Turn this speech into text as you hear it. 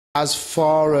As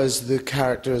far as the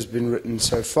character has been written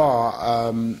so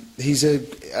far, he's a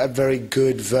very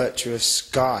good, virtuous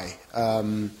guy.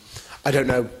 I don't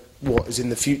know what is in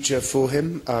the future for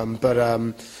him, but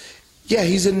yeah,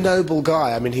 he's a noble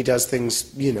guy. I mean, he does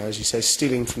things, you know, as you say,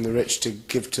 stealing from the rich to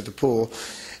give to the poor.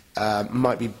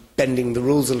 Might be bending the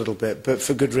rules a little bit, but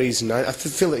for good reason. I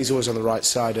feel that he's always on the right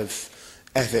side of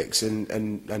ethics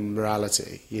and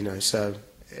morality, you know, so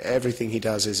everything he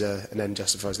does is an end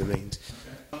justifies the means.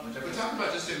 But talk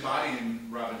about just embodying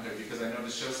Robin Hood, because I know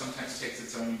the show sometimes takes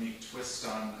its own unique twist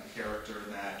on a character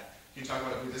in that. Can you talk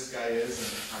about who this guy is and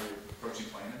how you're approaching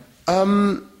playing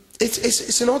him?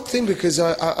 It's an odd thing because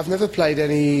I've never played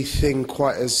anything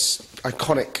quite as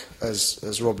iconic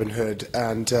as Robin Hood,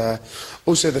 and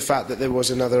also the fact that there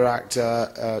was another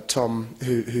actor, Tom,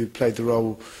 who played the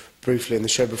role briefly in the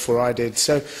show before I did.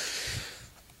 So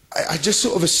I just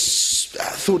sort of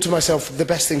thought to myself, the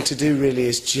best thing to do really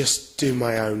is just do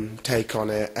my own take on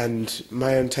it, and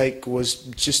my own take was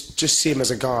just see him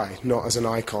as a guy, not as an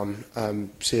icon.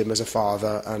 See him as a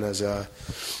father and as a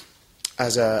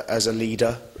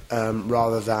leader,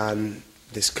 rather than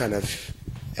this kind of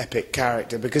epic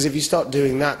character. Because if you start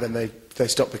doing that, then they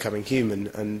stop becoming human,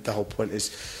 and the whole point is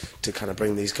to kind of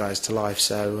bring these guys to life.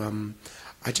 So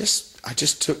I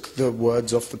just took the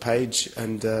words off the page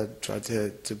and tried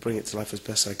to bring it to life as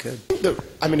best I could. Look,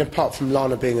 I mean, apart from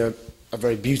Lana being a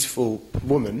very beautiful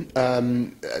woman,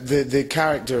 the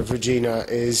character of Regina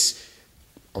is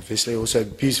obviously also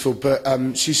beautiful, but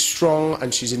she's strong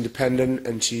and she's independent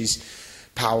and she's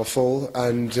powerful,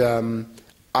 and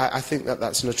I think that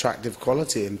that's an attractive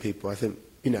quality in people. I think,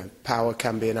 you know, power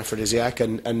can be an aphrodisiac,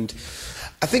 and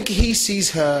I think he sees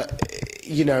her,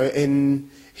 you know,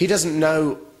 he doesn't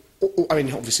know. I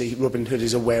mean, obviously Robin Hood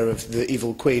is aware of the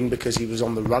evil queen because he was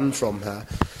on the run from her,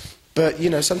 but, you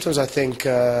know, sometimes I think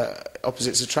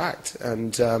opposites attract,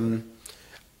 and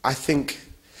I think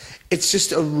it's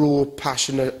just a raw,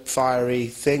 passionate, fiery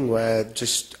thing where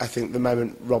just, I think the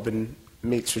moment Robin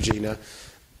meets Regina,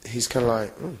 he's kind of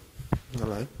like, oh,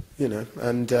 hello, you know,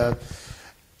 and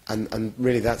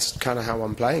really that's kind of how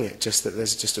I'm playing it, just that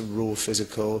there's just a raw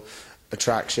physical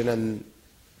attraction, and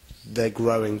they're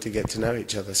growing to get to know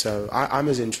each other. So I'm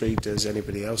as intrigued as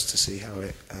anybody else to see how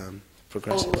it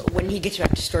progresses. Oh, when he gets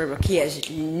back to Storybook, he has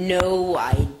no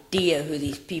idea who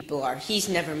these people are. He's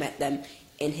never met them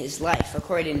in his life.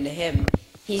 According to him,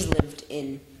 he's lived,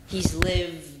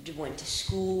 went to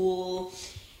school,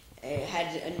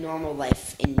 had a normal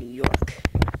life in New York.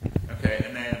 Okay,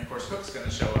 and then of course Hook's going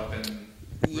to show up and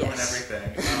ruin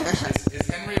everything. Is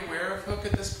Henry aware of Hook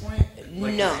at this point?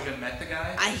 Like, no. Has he even met the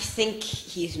guy? I think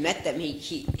he's met them.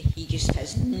 He just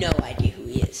has no idea who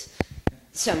he is.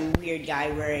 Some weird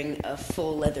guy wearing a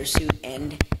full leather suit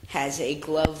and has a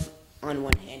glove on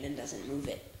one hand and doesn't move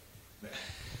it.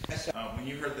 When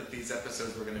you heard that these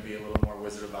episodes were going to be a little more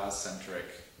Wizard of Oz centric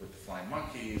with the flying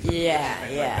monkeys, yeah.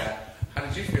 Like that, how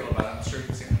did you feel about it? I'm sure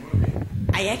you've seen the movie.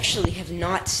 I actually have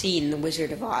not seen The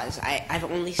Wizard of Oz. I've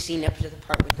only seen up to the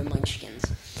part with the Munchkins.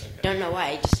 Okay. Don't know why,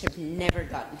 I just have never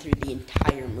gotten through the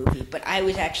entire movie. But I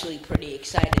was actually pretty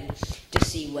excited to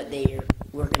see what they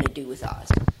were going to do with Oz.